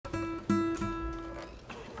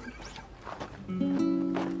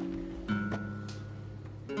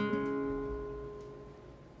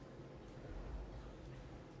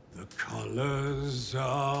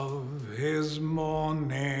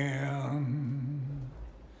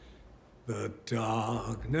The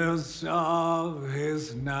darkness of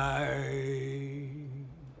his night,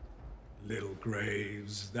 little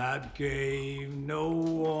graves that gave no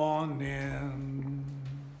warning,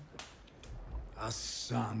 a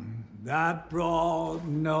sun that brought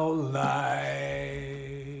no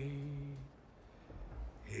light.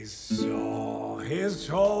 He saw his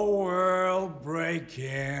whole world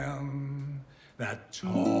breaking, that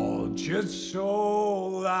tortured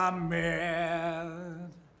soul I met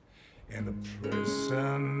in the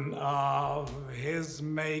prison of his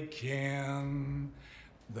making,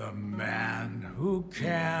 the man who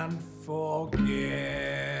can't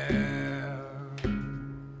forget.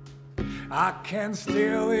 I can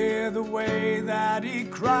still hear the way that he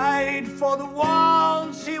cried for the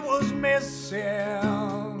ones he was missing.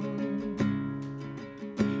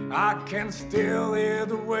 I can still hear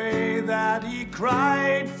the way that he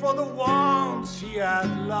cried for the ones he had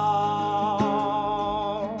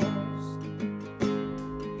lost.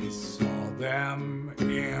 He saw them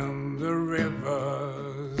in the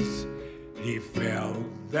rivers, he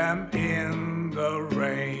felt them in the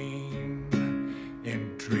rain.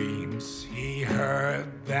 In dreams he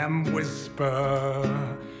heard them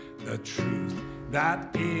whisper the truth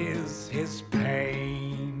that is his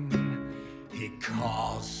pain. He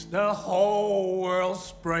caused the whole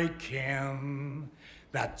world's breaking,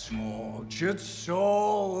 that tortured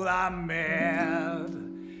soul I met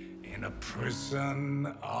in a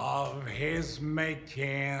prison of his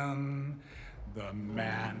making, the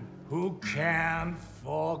man who can't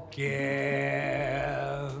forget.